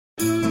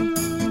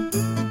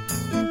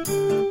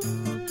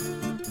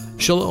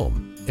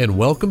Shalom, and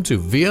welcome to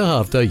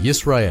V'ahavta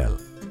Yisrael,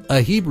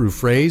 a Hebrew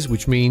phrase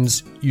which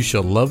means, you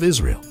shall love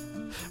Israel.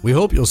 We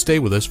hope you'll stay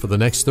with us for the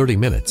next 30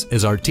 minutes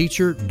as our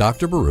teacher,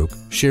 Dr. Baruch,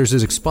 shares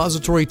his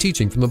expository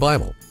teaching from the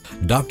Bible.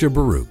 Dr.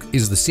 Baruch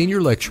is the senior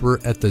lecturer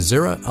at the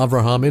Zera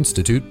Avraham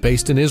Institute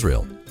based in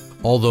Israel.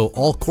 Although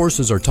all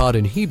courses are taught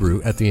in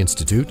Hebrew at the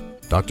Institute,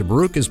 Dr.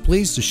 Baruch is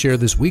pleased to share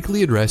this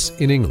weekly address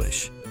in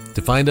English.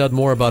 To find out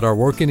more about our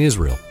work in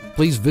Israel,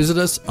 please visit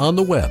us on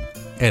the web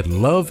at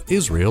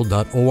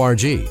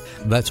loveisrael.org.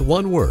 That's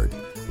one word,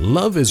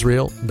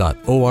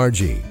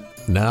 loveisrael.org.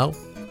 Now,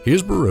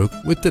 here's Baruch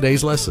with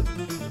today's lesson.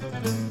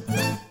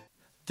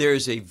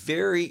 There's a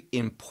very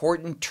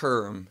important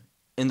term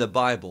in the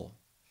Bible,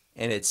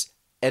 and it's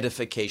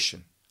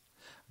edification.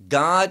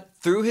 God,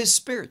 through His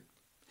Spirit,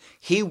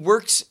 He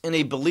works in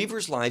a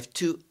believer's life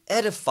to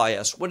edify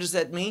us. What does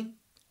that mean?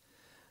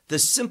 The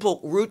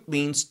simple root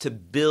means to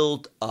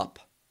build up.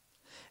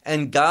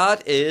 And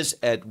God is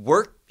at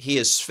work. He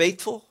is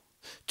faithful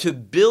to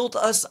build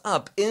us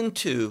up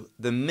into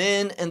the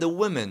men and the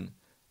women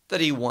that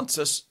He wants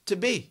us to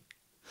be.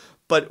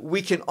 But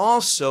we can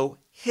also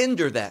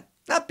hinder that,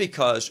 not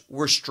because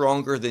we're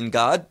stronger than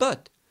God,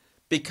 but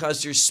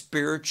because there's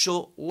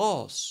spiritual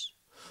laws.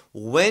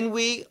 When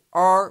we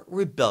are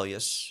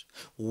rebellious,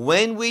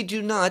 when we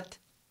do not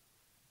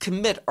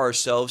commit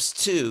ourselves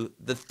to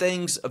the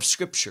things of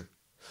Scripture,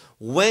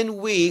 when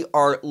we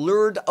are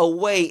lured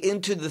away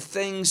into the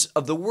things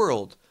of the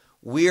world,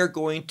 we are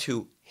going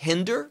to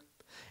hinder,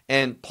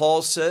 and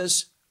Paul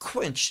says,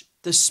 quench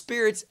the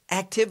Spirit's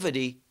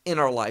activity in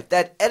our life.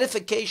 That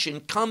edification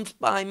comes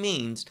by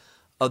means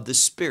of the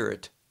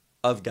Spirit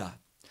of God.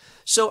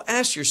 So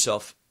ask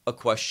yourself a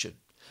question.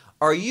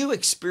 Are you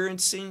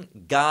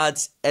experiencing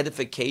God's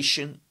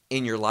edification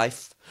in your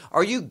life?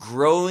 Are you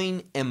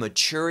growing and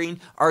maturing?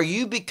 Are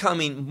you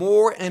becoming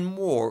more and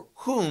more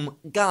whom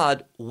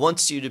God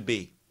wants you to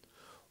be?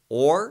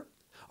 Or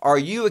are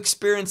you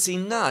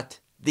experiencing not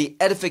the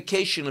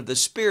edification of the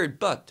Spirit,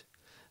 but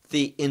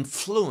the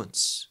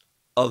influence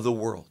of the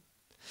world?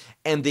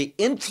 And the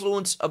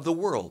influence of the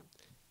world,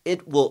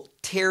 it will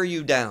tear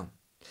you down.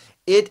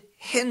 It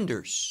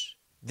hinders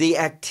the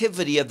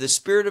activity of the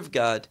Spirit of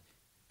God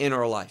in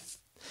our life.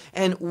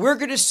 And we're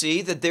going to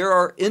see that there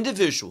are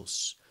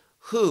individuals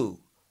who,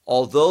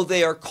 although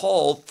they are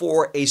called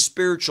for a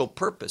spiritual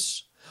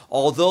purpose,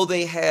 although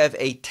they have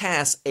a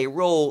task, a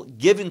role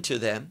given to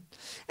them,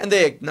 and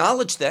they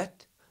acknowledge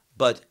that,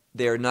 but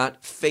they are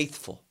not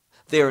faithful.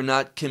 They are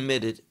not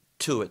committed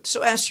to it.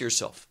 So ask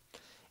yourself,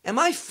 am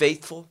I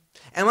faithful?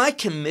 Am I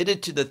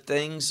committed to the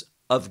things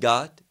of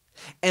God?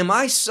 Am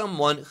I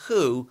someone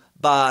who,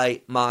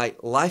 by my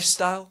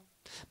lifestyle,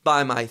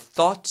 by my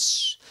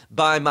thoughts,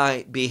 by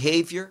my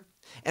behavior,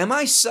 am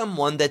I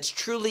someone that's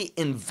truly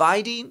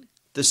inviting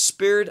the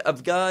Spirit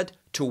of God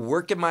to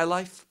work in my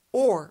life?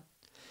 Or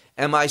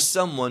am I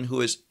someone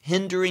who is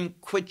hindering,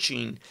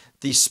 quenching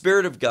the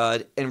Spirit of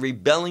God and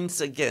rebelling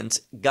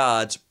against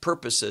God's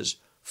purposes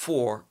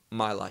for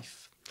my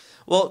life?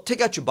 Well, take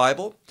out your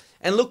Bible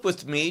and look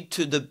with me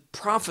to the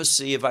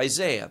prophecy of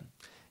Isaiah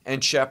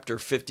and chapter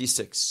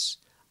 56.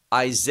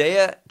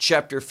 Isaiah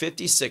chapter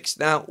 56.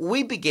 Now,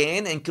 we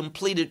began and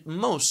completed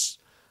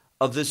most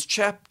of this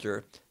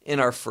chapter in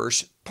our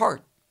first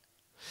part.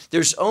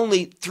 There's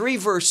only 3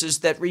 verses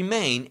that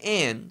remain,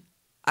 and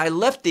I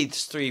left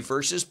these 3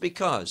 verses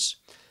because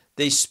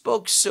they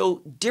spoke so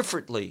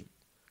differently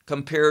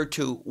compared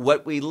to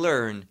what we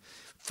learn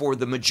for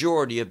the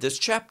majority of this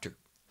chapter.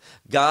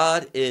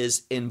 God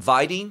is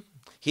inviting,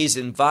 He's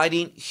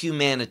inviting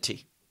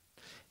humanity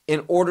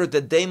in order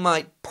that they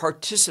might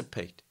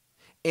participate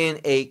in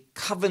a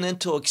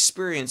covenantal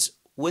experience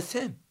with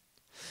Him.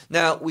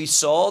 Now, we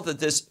saw that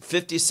this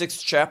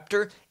 56th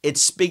chapter, it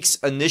speaks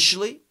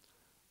initially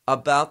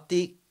about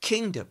the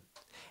kingdom,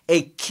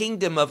 a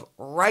kingdom of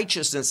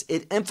righteousness.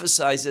 It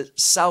emphasizes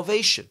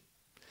salvation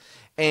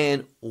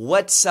and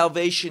what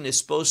salvation is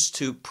supposed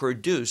to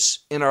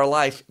produce in our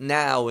life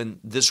now in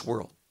this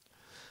world.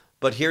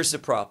 But here's the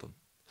problem.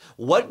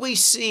 What we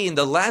see in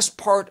the last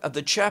part of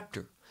the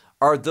chapter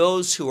are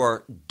those who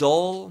are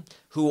dull,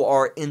 who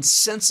are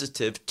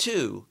insensitive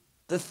to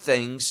the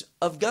things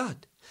of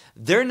God.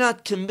 They're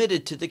not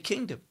committed to the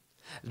kingdom.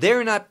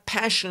 They're not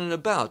passionate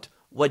about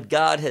what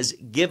God has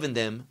given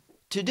them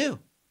to do.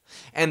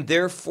 And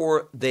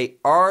therefore, they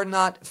are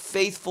not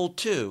faithful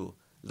to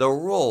the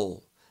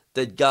role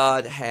that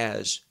God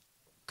has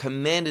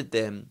commanded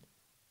them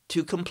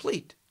to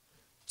complete.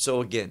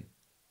 So again,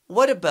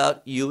 what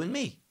about you and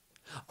me?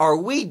 Are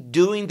we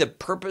doing the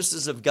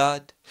purposes of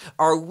God?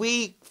 Are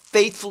we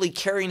faithfully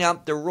carrying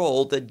out the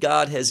role that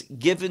God has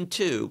given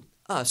to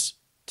us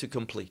to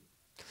complete?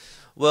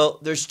 Well,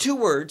 there's 2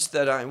 words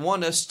that I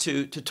want us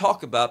to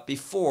talk about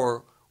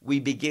before we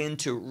begin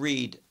to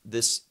read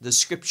the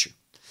scripture.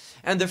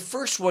 And the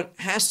first one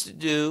has to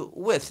do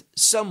with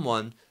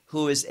someone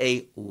who is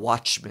a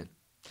watchman.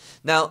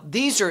 Now,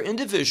 these are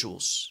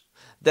individuals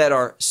that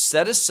are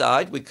set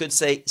aside, we could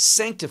say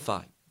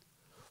sanctified,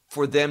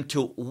 for them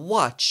to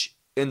watch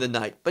in the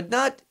night, but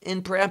not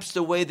in perhaps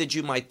the way that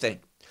you might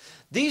think.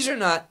 These are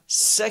not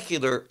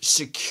secular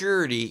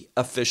security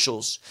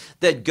officials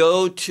that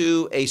go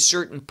to a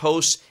certain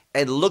post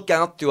and look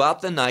out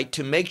throughout the night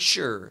to make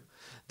sure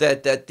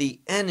that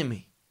the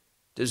enemy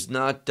does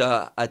not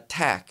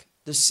attack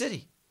the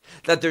city,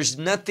 that there's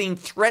nothing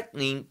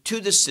threatening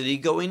to the city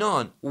going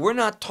on. We're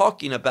not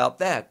talking about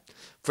that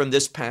from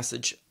this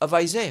passage of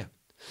Isaiah.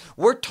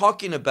 We're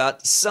talking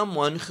about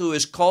someone who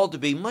is called to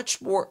be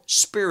much more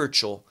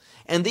spiritual.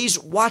 And these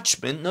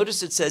watchmen,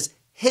 notice it says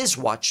his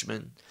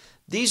watchmen,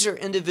 these are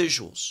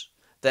individuals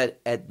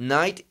that at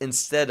night,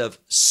 instead of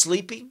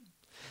sleeping,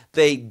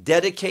 they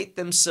dedicate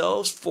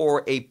themselves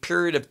for a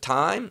period of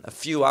time, a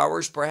few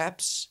hours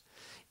perhaps,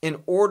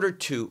 in order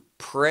to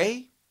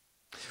pray.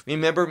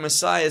 Remember,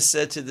 Messiah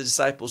said to the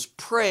disciples,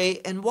 pray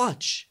and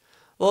watch.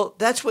 Well,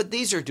 that's what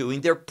these are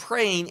doing. They're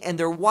praying and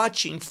they're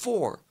watching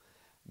for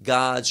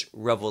God's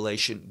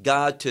revelation,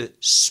 God to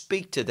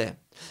speak to them,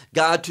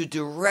 God to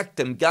direct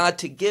them, God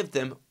to give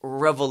them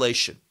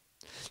revelation.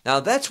 Now,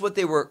 that's what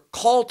they were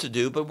called to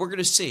do, but we're going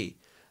to see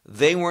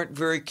they weren't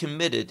very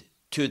committed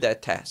to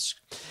that task.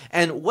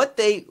 And what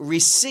they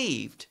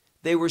received,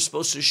 they were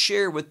supposed to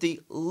share with the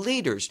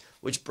leaders,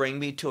 which brings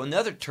me to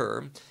another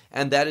term,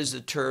 and that is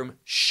the term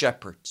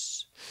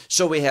shepherds.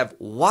 So we have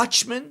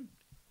watchmen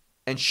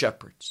and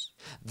shepherds.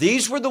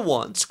 These were the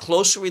ones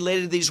closely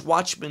related, these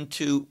watchmen,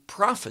 to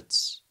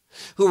prophets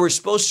who were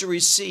supposed to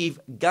receive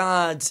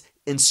God's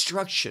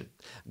instruction,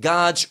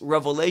 God's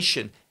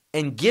revelation,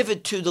 and give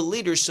it to the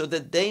leaders so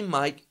that they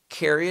might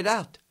carry it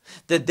out,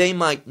 that they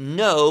might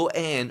know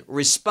and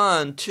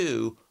respond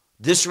to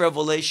this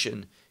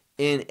revelation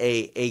in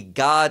a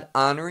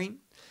God-honoring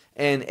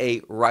and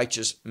a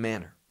righteous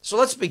manner. So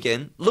let's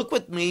begin. Look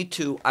with me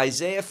to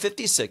Isaiah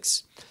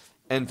 56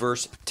 and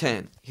verse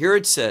 10. Here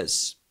it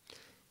says,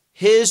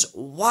 his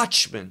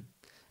watchmen,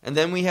 and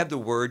then we have the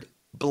word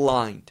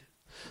blind.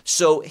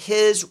 So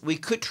his, we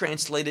could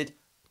translate it,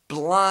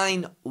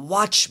 blind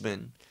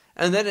watchmen,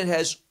 and then it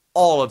has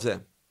all of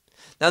them.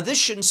 Now this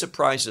shouldn't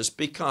surprise us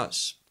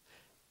because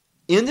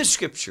in the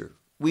scripture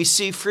we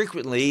see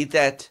frequently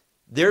that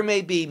there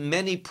may be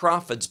many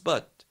prophets,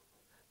 but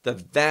the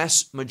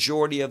vast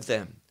majority of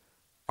them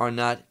are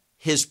not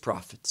his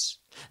prophets.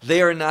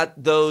 They are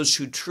not those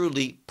who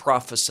truly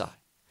prophesy.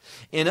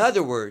 In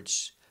other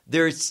words,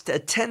 there's a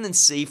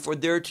tendency for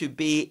there to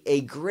be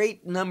a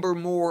great number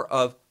more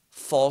of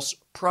false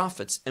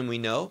prophets. And we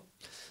know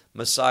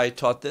Messiah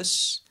taught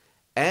this.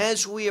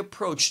 As we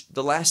approach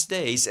the last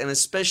days, and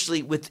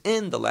especially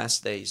within the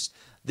last days,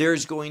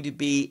 there's going to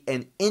be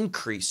an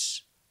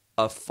increase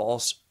of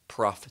false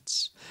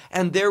prophets.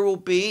 And there will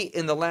be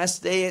in the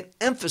last day an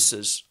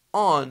emphasis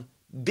on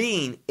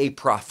being a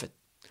prophet,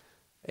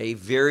 a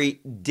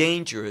very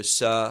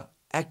dangerous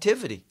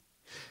activity.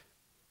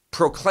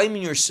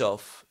 Proclaiming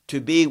yourself to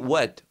be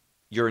what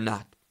you're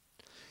not.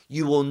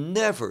 You will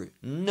never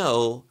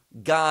know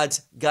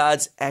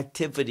God's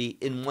activity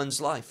in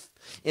one's life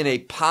in a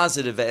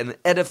positive and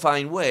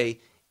edifying way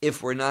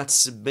if we're not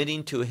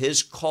submitting to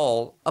his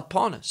call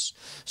upon us.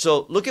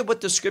 So look at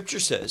what the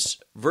scripture says,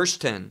 verse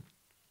 10.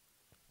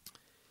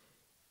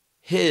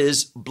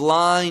 His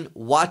blind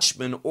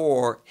watchmen,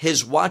 or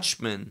his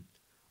watchmen,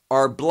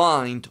 are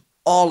blind,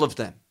 all of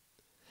them.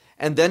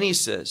 And then he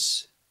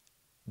says,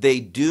 they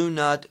do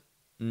not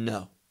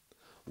know.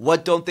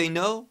 What don't they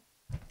know?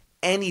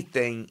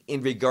 Anything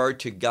in regard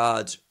to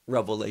God's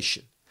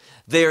revelation.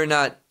 They are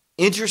not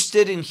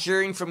interested in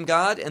hearing from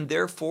God, and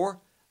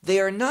therefore they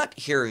are not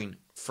hearing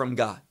from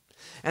God.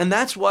 And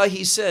that's why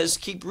he says,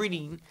 keep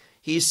reading,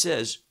 he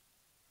says,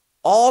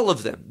 all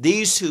of them,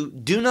 these who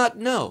do not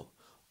know,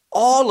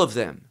 all of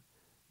them,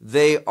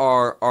 they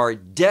are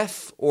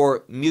deaf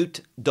or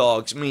mute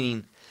dogs,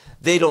 meaning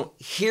they don't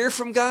hear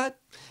from God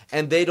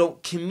and they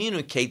don't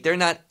communicate. They're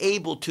not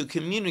able to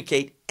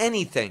communicate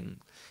anything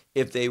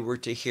if they were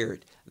to hear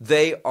it.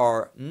 They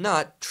are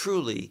not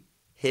truly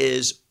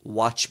his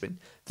watchmen.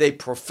 They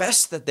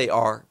profess that they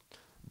are,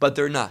 but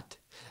they're not.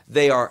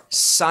 They are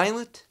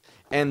silent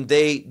and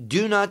they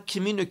do not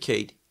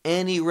communicate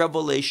any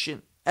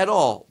revelation at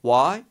all.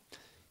 Why?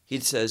 He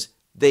says,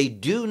 they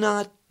do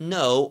not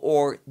know,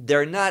 or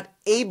they're not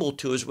able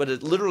to, is what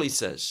it literally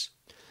says.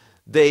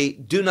 They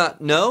do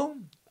not know,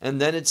 and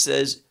then it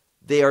says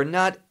they are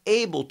not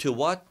able to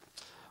what?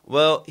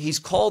 Well, he's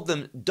called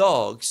them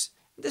dogs.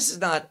 This is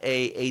not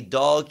a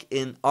dog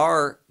in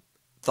our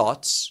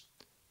thoughts,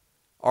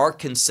 our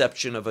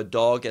conception of a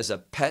dog as a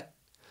pet,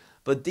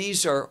 but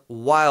these are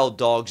wild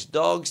dogs,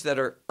 dogs that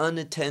are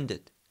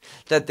unattended,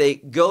 that they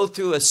go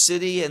through a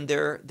city and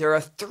they're a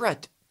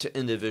threat to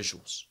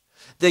individuals.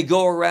 They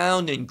go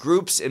around in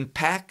groups, in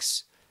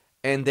packs,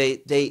 and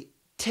they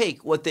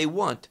take what they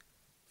want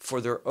for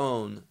their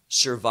own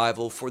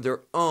survival, for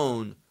their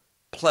own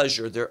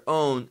pleasure, their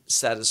own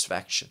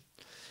satisfaction.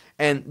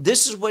 And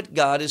this is what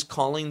God is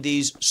calling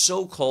these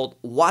so-called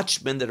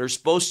watchmen that are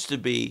supposed to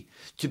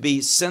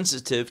be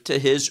sensitive to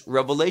his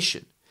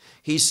revelation.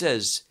 He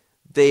says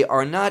they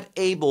are not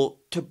able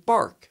to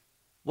bark.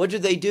 What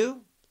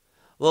do?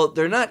 Well,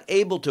 they're not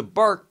able to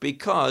bark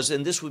because,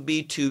 and this would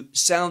be to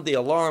sound the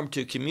alarm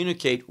to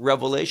communicate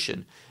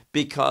revelation,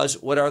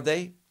 because what are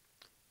they?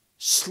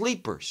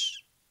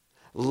 Sleepers,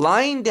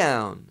 lying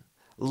down,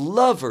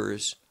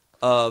 lovers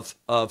of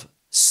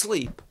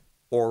sleep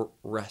or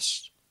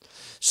rest.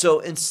 So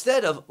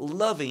instead of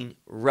loving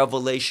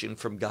revelation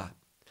from God,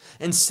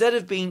 instead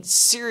of being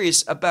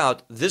serious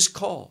about this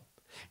call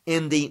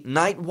in the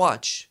night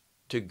watch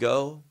to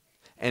go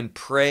and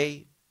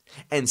pray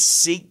and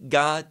seek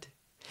God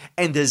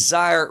and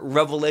desire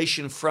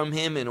revelation from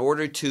Him in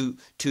order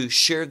to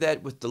share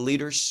that with the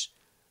leaders,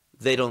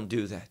 they don't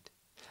do that.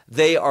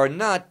 They are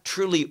not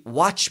truly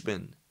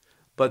watchmen,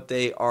 but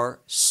they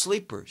are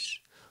sleepers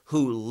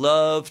who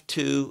love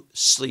to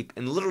sleep.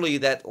 And literally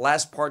that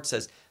last part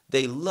says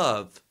they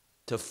love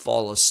to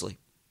fall asleep.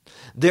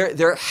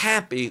 They're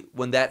happy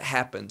when that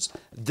happens.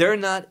 They're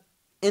not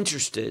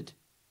interested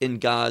in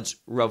God's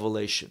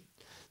revelation.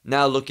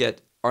 Now look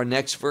at our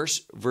next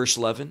verse, verse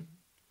 11.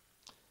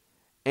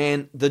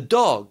 And the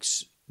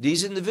dogs,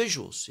 these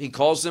individuals, he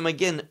calls them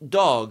again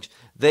dogs,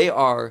 they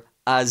are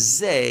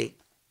azei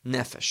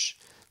nefesh.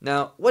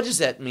 Now, what does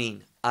that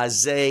mean,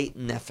 azei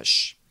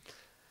nefesh?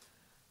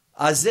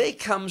 Azei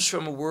comes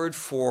from a word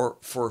for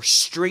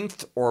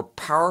strength or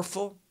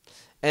powerful,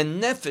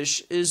 and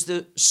nefesh is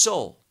the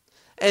soul.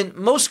 And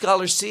most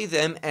scholars see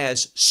them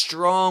as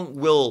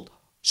strong-willed,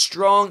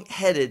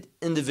 strong-headed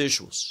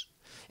individuals.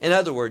 In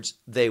other words,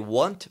 they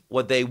want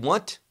what they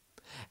want,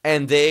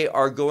 and they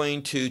are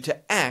going to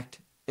act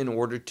in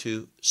order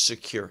to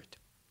secure it.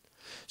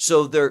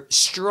 So they're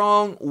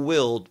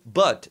strong-willed,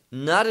 but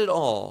not at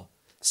all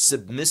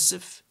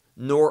submissive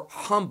nor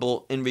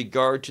humble in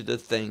regard to the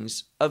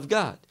things of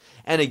God.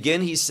 And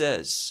again he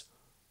says,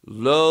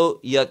 Lo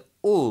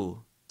yat'u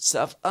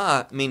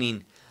tzaf'ah,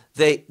 meaning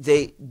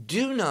they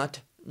do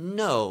not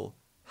know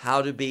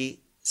how to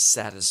be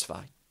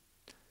satisfied.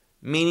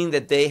 Meaning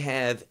that they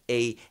have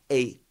a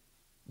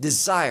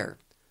desire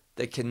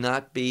that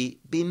cannot be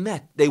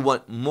met. They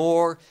want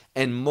more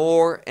and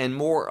more and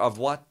more of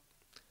what?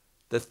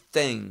 The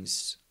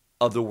things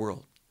of the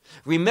world.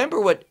 Remember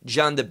what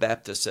John the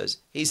Baptist says.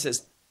 He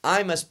says,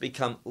 I must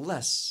become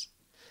less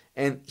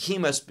and he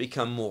must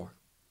become more.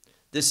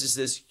 This is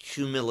this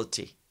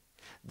humility.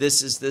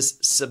 This is this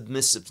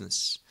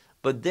submissiveness.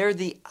 But they're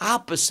the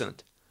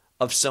opposite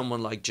of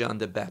someone like John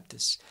the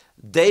Baptist.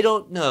 They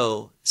don't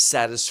know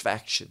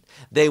satisfaction.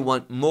 They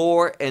want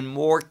more and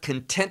more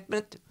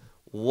contentment.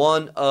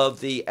 One of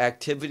the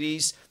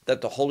activities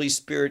that the Holy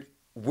Spirit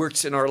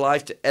works in our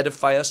life to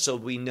edify us so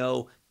we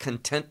know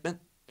contentment.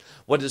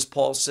 What does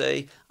Paul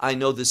say? I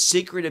know the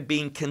secret of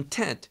being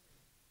content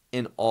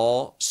in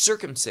all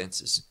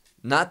circumstances.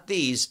 Not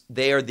these,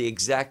 they are the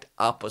exact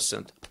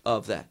opposite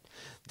of that.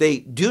 They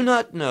do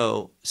not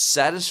know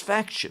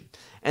satisfaction.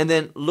 And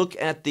then look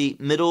at the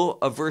middle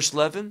of verse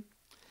 11.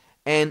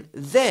 And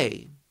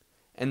they,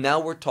 and now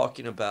we're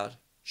talking about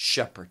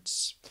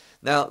shepherds.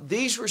 Now,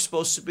 these were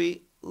supposed to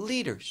be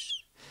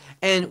leaders.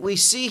 And we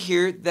see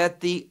here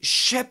that the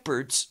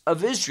shepherds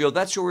of Israel,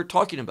 that's what we're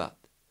talking about.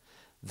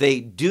 They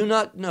do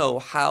not know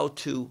how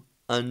to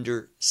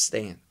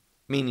understand.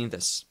 Meaning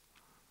this.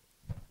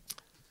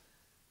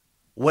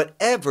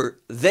 Whatever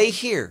they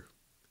hear,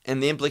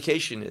 and the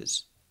implication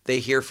is they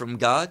hear from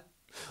God,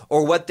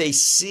 or what they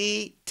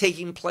see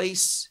taking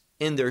place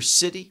in their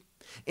city,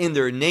 in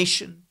their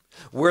nation,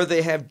 where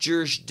they have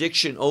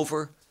jurisdiction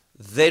over,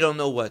 they don't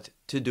know what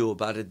to do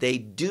about it. They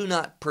do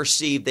not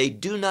perceive, they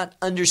do not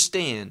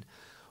understand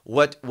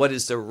what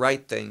is the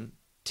right thing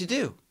to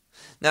do.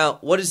 Now,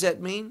 what does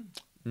that mean?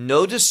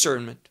 No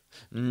discernment,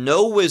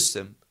 no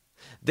wisdom.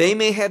 They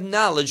may have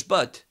knowledge,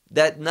 but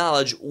that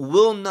knowledge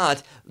will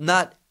not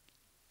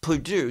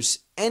produce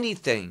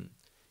anything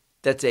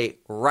that's a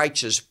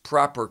righteous,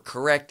 proper,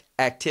 correct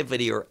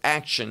activity or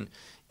action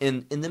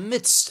in the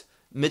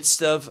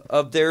midst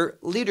of their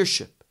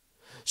leadership.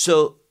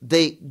 So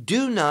they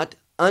do not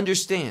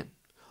understand.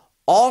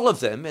 All of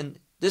them, and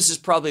this is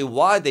probably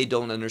why they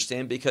don't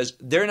understand, because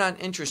they're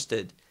not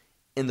interested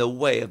in the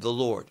way of the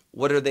Lord.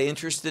 What are they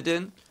interested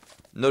in?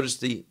 Notice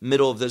the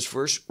middle of this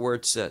verse where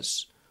it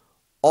says,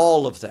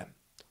 all of them,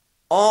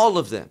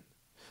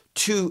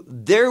 to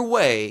their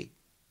way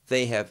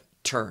they have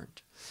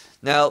turned.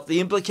 Now, the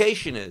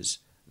implication is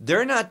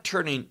they're not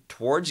turning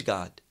towards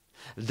God.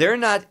 They're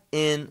not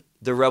in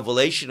the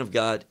revelation of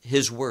God,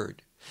 His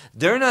Word.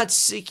 They're not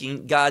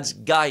seeking God's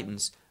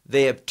guidance.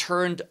 They have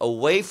turned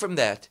away from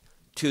that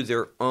to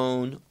their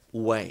own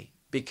way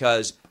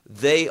because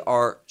they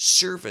are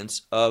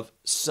servants of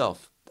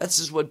self. This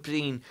is what's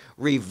being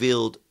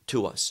revealed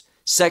to us.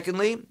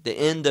 Secondly, the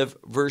end of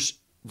verse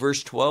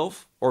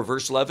 12 or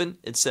verse 11,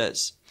 it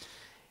says,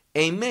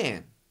 a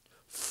man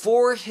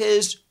for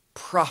his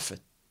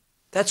profit.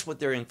 That's what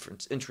they're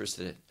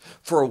interested in.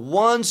 For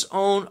one's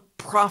own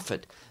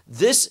profit.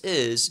 This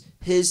is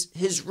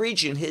his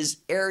region, his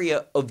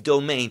area of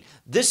domain.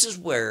 This is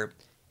where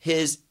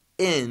his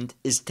end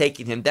is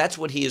taking him. That's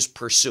what he is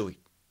pursuing.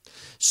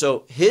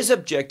 So his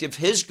objective,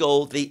 his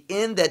goal, the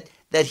end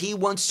that he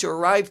wants to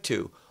arrive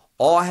to,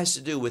 all has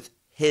to do with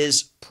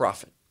his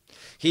prophet.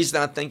 He's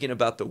not thinking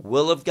about the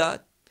will of God.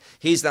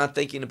 He's not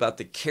thinking about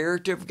the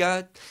character of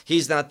God.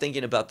 He's not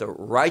thinking about the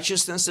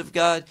righteousness of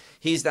God.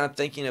 He's not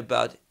thinking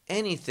about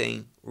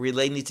anything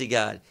relating to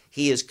God.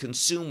 He is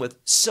consumed with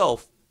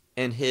self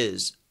and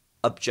his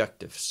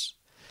objectives.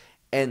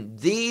 And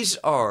these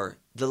are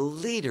the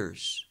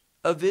leaders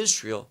of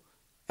Israel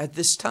at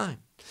this time.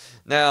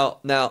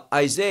 Now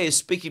Isaiah is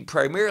speaking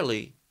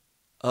primarily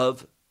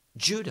of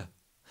Judah,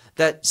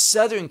 that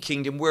southern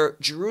kingdom where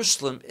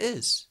Jerusalem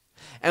is.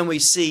 And we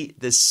see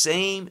the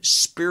same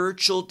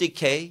spiritual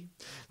decay,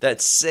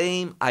 that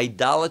same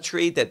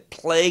idolatry that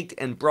plagued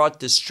and brought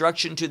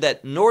destruction to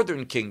that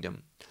northern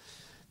kingdom.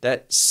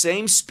 That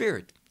same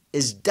spirit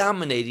is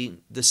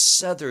dominating the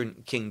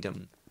southern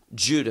kingdom,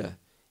 Judah,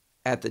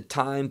 at the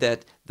time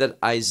that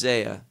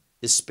Isaiah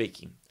is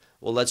speaking.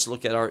 Well, let's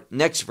look at our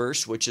next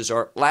verse, which is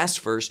our last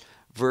verse,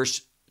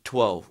 verse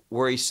 12,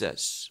 where he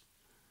says,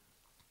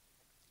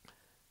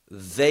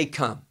 they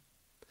come.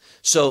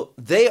 So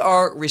they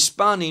are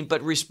responding,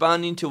 but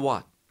responding to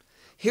what?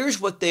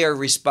 Here's what they are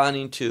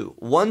responding to.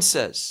 One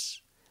says,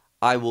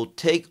 I will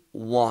take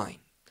wine.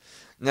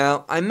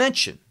 Now, I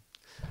mentioned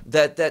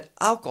that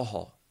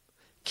alcohol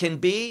can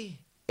be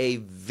a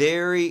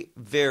very,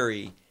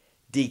 very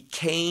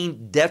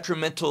decaying,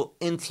 detrimental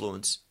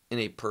influence in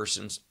a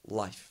person's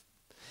life.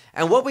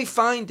 And what we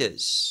find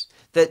is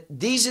that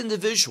these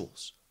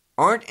individuals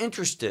aren't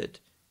interested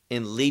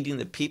in leading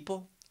the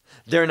people.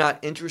 They're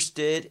not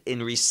interested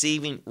in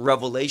receiving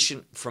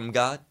revelation from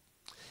God.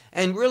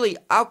 And really,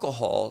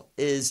 alcohol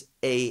is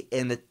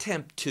an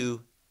attempt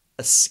to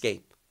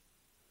escape.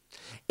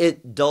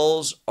 It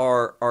dulls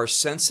our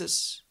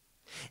senses.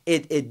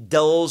 It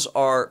dulls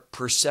our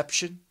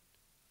perception.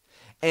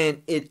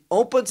 And it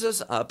opens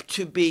us up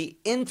to be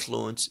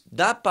influenced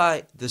not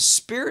by the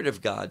Spirit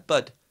of God,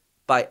 but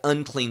by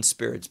unclean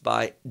spirits,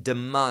 by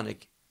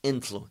demonic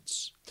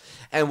influence.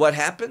 And what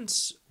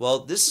happens? Well,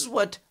 this is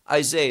what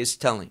Isaiah is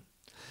telling.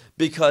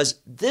 Because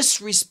this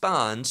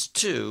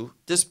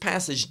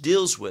passage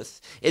deals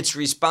with, it's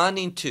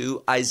responding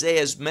to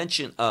Isaiah's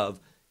mention of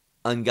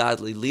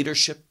ungodly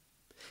leadership.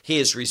 He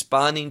is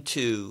responding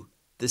to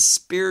the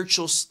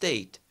spiritual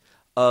state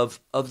of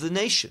the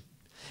nation.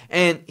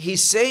 And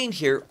he's saying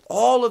here,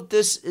 all of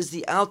this is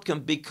the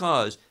outcome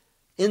because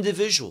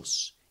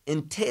individuals,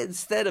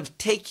 instead of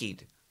taking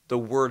the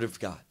Word of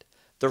God,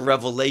 the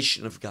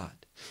revelation of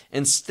God,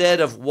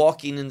 instead of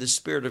walking in the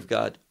Spirit of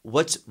God,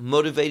 what's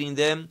motivating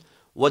them?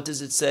 What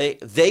does it say?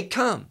 They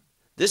come.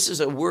 This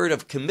is a word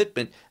of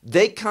commitment.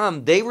 They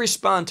come. They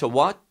respond to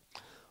what?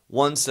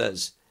 One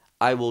says,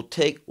 I will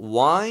take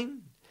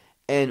wine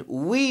and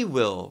we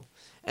will.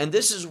 And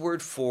this is a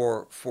word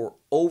for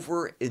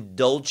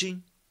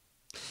overindulging.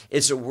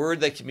 It's a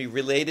word that can be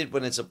related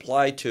when it's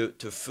applied to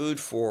food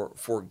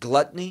for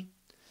gluttony.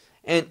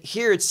 And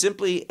here it's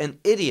simply an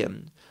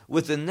idiom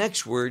with the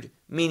next word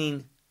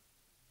meaning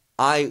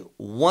I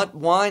want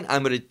wine.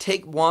 I'm going to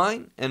take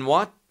wine and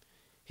what?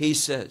 He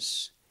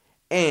says,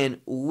 and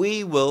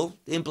we will,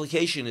 the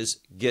implication is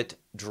get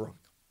drunk.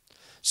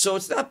 So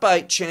it's not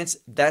by chance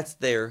that's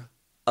their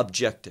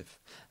objective.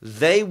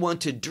 They want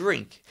to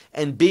drink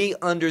and be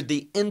under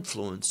the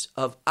influence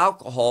of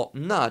alcohol,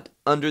 not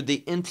under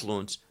the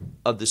influence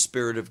of the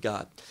Spirit of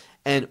God.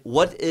 And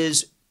what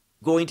is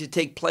going to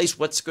take place?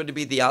 What's going to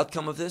be the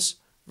outcome of this?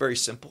 Very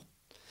simple.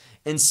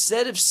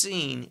 Instead of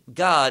seeing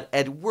God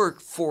at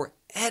work for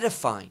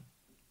edifying,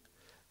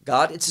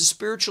 God, it's a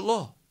spiritual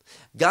law.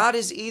 God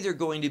is either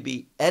going to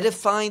be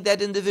edifying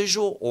that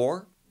individual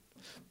or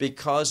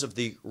because of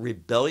the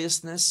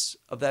rebelliousness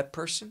of that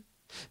person,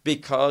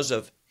 because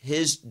of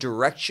his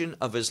direction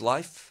of his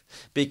life,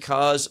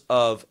 because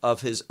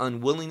of his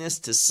unwillingness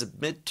to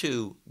submit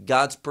to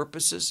God's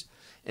purposes,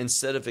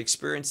 instead of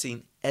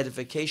experiencing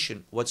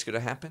edification, what's going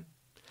to happen?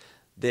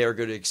 They are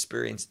going to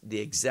experience the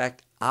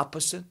exact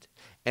opposite,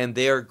 and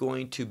they are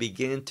going to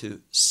begin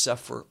to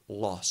suffer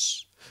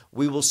loss.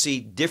 We will see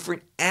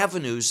different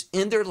avenues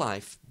in their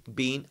life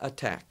being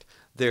attacked.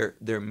 Their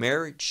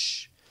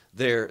marriage,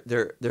 their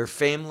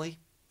family,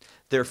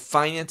 their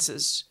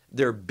finances,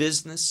 their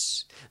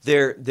business,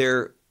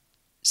 their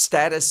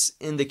status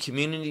in the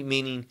community,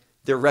 meaning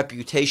their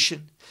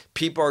reputation.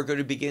 People are going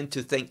to begin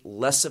to think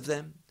less of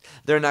them.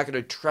 They're not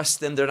going to trust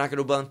them. They're not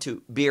going to want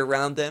to be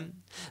around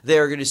them. They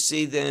are going to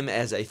see them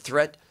as a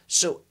threat.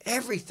 So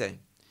everything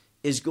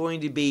is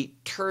going to be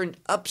turned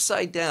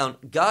upside down.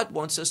 God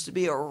wants us to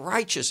be a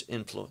righteous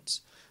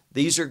influence.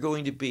 These are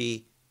going to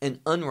be an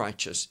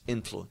unrighteous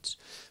influence.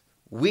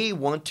 We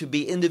want to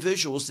be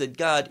individuals that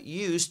God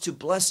used to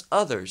bless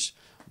others,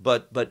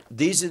 but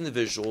these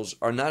individuals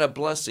are not a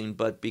blessing,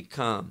 but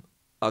become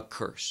a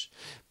curse.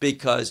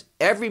 Because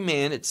every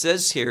man, it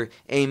says here,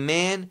 a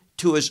man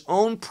to his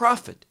own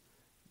profit.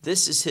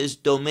 This is his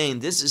domain.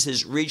 This is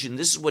his region.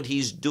 This is what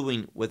he's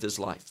doing with his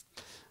life.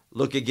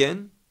 Look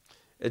again.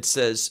 It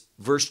says,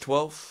 verse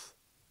 12,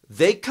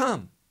 they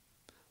come.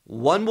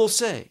 One will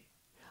say,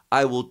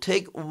 I will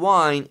take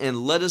wine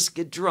and let us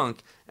get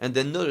drunk. And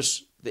then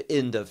notice the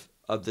end of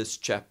this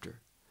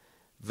chapter.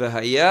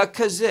 V'haya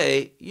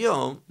kazeh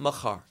yom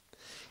machar.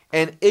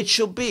 And it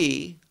shall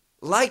be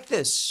like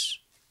this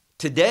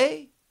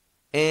today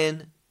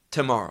and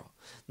tomorrow.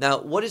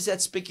 Now, what is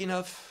that speaking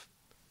of?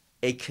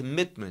 A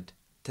commitment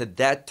to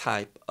that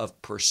type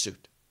of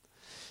pursuit.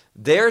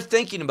 They're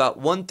thinking about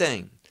one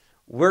thing.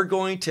 We're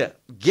going to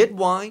get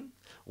wine.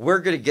 We're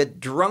going to get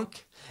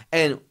drunk.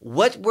 And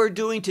what we're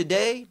doing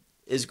today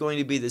is going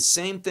to be the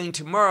same thing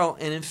tomorrow.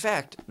 And in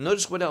fact,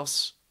 notice what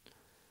else?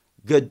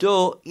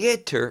 Gadol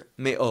yeter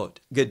me'od.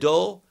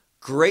 Gadol,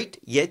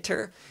 great,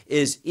 yeter,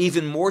 is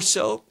even more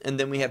so. And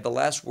then we have the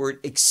last word,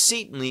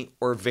 exceedingly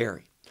or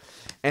very.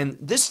 And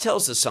this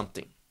tells us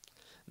something.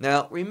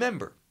 Now,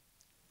 remember,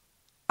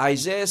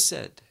 Isaiah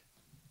said,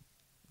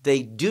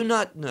 they do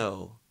not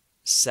know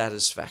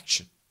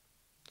satisfaction.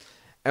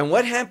 And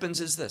what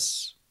happens is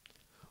this.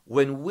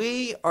 When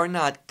we are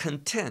not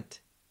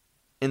content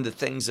in the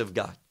things of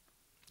God,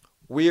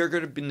 we are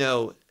going to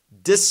know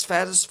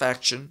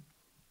dissatisfaction,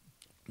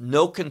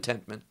 no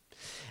contentment,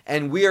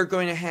 and we are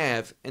going to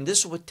have, and this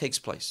is what takes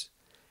place,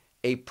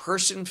 a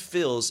person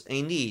feels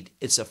a need.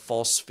 It's a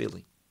false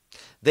feeling.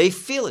 They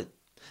feel it,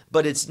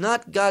 but it's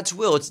not God's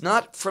will. It's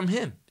not from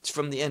Him. It's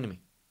from the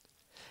enemy.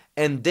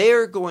 And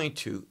they're going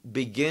to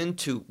begin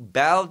to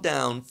bow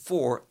down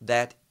for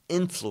that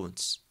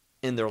influence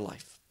in their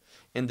life.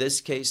 In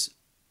this case,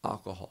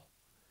 alcohol.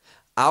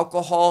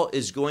 Alcohol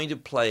is going to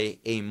play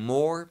a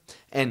more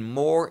and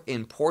more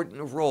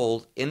important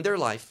role in their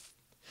life.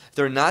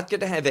 They're not going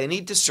to have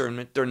any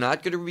discernment. They're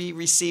not going to be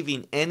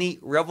receiving any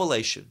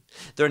revelation.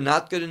 They're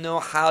not going to know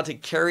how to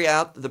carry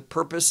out the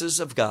purposes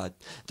of God.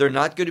 They're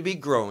not going to be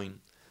growing.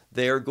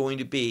 They are going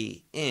to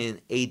be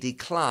in a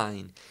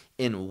decline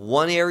in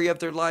one area of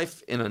their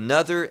life, in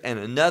another, and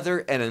another,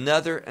 and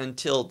another,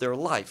 until their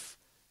life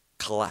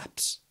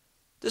collapses.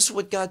 This is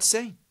what God's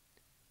saying.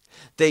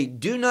 They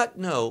do not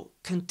know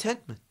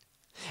contentment.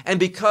 And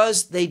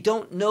because they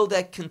don't know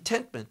that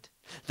contentment,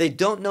 they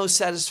don't know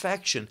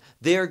satisfaction,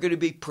 they are going to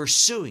be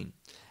pursuing.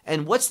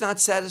 And what's not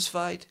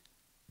satisfied?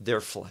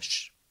 Their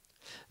flesh.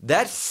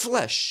 That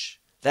flesh,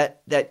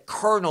 that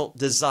carnal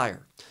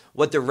desire,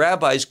 what the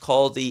rabbis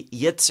call the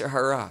Yetzer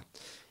Hara,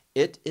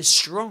 it is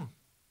strong.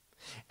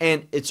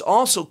 And it's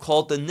also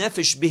called the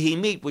Nefesh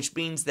Behemit, which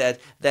means that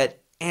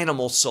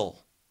animal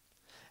soul.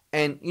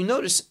 And you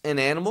notice an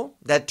animal,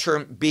 that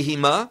term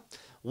behemah,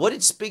 what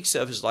it speaks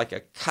of is like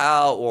a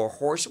cow or a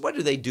horse. What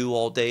do they do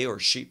all day, or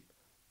sheep?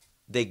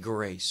 They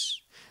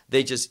graze.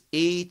 They just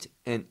eat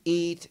and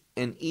eat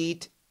and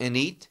eat and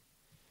eat.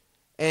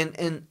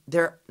 And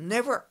they're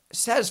never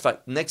satisfied.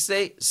 Next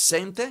day,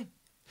 same thing.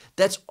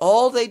 That's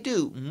all they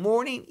do.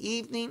 Morning,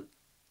 evening,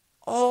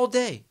 all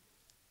day.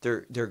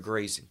 They're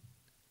grazing.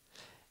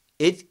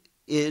 It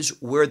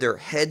is where their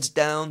head's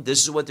down.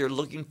 This is what they're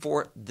looking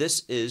for.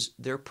 This is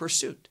their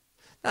pursuit.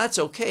 Now, that's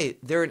okay.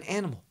 They're an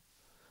animal.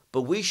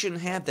 But we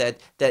shouldn't have that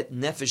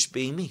nefesh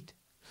behemit.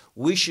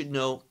 We should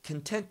know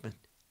contentment.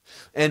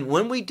 And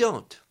when we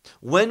don't,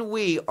 when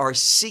we are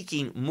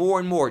seeking more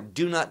and more,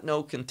 do not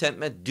know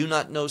contentment, do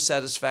not know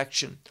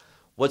satisfaction,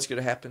 what's going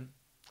to happen?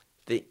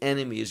 The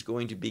enemy is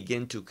going to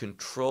begin to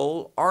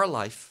control our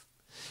life.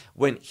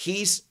 When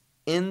he's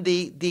in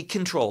the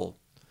control,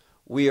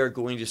 we are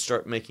going to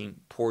start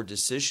making poor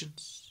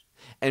decisions,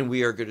 and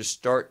we are going to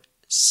start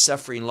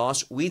suffering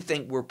loss. We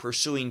think we're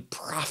pursuing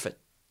profit,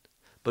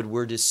 but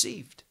we're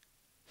deceived.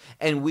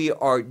 And we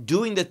are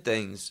doing the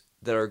things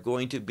that are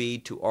going to be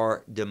to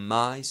our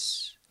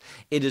demise.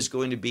 It is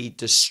going to be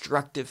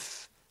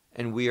destructive,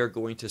 and we are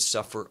going to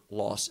suffer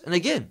loss. And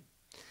again,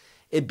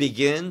 it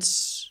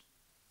begins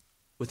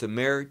with a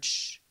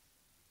marriage,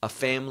 a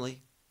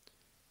family,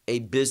 a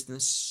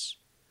business,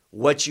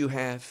 what you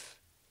have.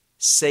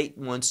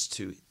 Satan wants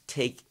to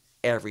take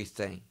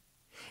everything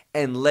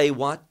and lay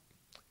what?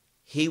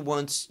 He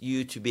wants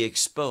you to be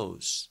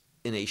exposed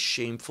in a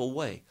shameful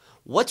way.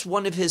 What's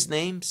one of his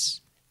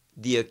names?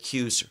 The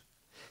accuser.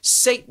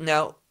 Satan,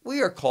 now,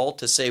 we are called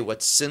to say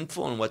what's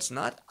sinful and what's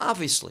not,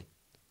 obviously.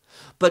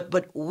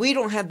 But we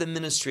don't have the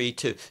ministry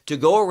to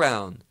go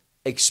around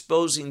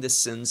exposing the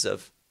sins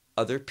of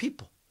other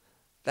people.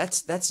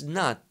 That's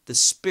not the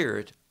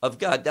Spirit of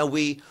God. Now,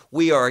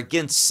 we are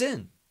against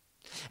sin.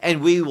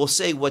 And we will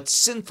say what's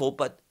sinful,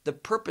 but the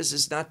purpose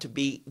is not to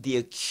be the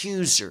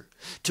accuser,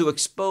 to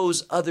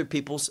expose other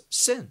people's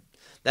sin.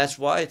 That's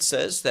why it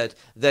says that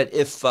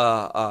if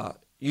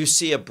you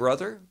see a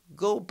brother,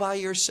 go by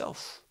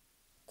yourself,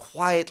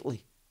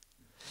 quietly.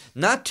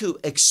 Not to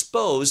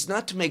expose,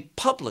 not to make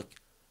public,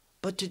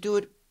 but to do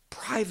it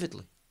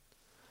privately.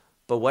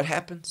 But what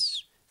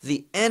happens?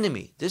 The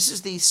enemy, this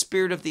is the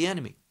spirit of the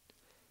enemy.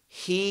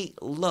 He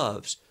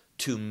loves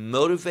to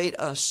motivate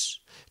us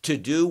to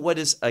do what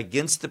is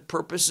against the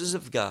purposes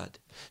of God,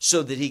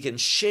 so that he can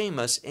shame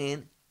us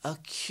and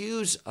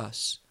accuse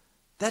us.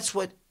 That's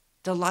what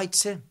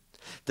delights him.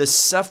 The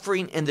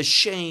suffering and the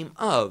shame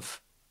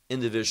of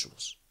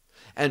individuals.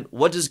 And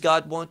what does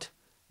God want?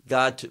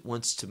 God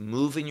wants to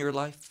move in your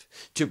life,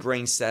 to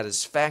bring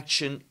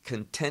satisfaction,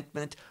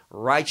 contentment,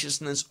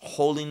 righteousness,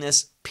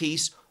 holiness,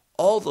 peace,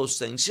 all those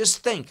things. Just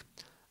think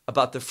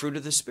about the fruit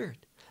of the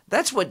Spirit.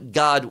 That's what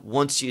God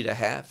wants you to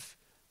have.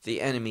 The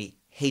enemy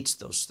hates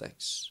those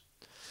things.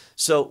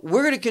 So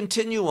we're going to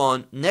continue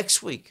on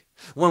next week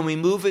when we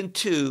move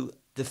into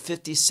the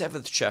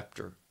 57th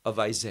chapter of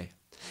Isaiah.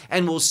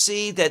 And we'll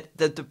see that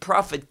the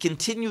prophet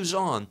continues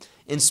on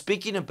in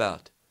speaking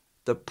about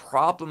the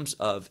problems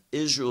of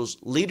Israel's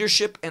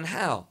leadership and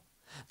how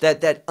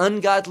that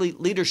ungodly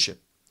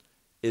leadership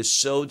is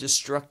so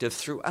destructive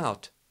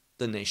throughout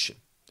the nation.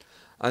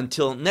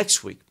 Until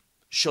next week,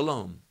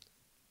 shalom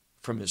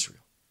from Israel.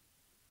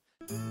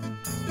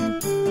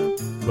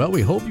 Well,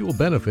 we hope you will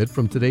benefit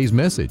from today's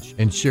message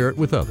and share it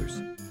with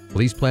others.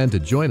 Please plan to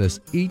join us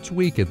each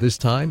week at this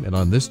time and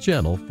on this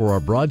channel for our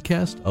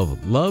broadcast of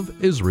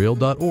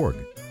loveisrael.org.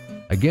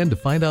 Again, to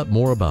find out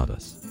more about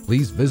us,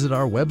 please visit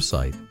our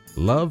website,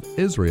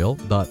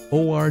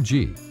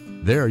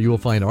 loveisrael.org. There you will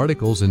find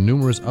articles and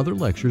numerous other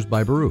lectures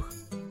by Baruch.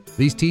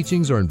 These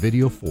teachings are in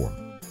video form.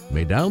 You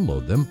may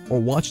download them or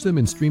watch them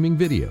in streaming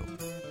video.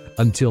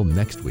 Until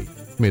next week,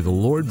 may the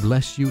Lord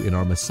bless you in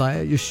our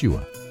Messiah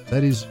Yeshua,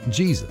 that is,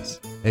 Jesus,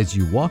 as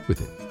you walk with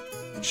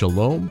Him.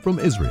 Shalom from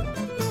Israel.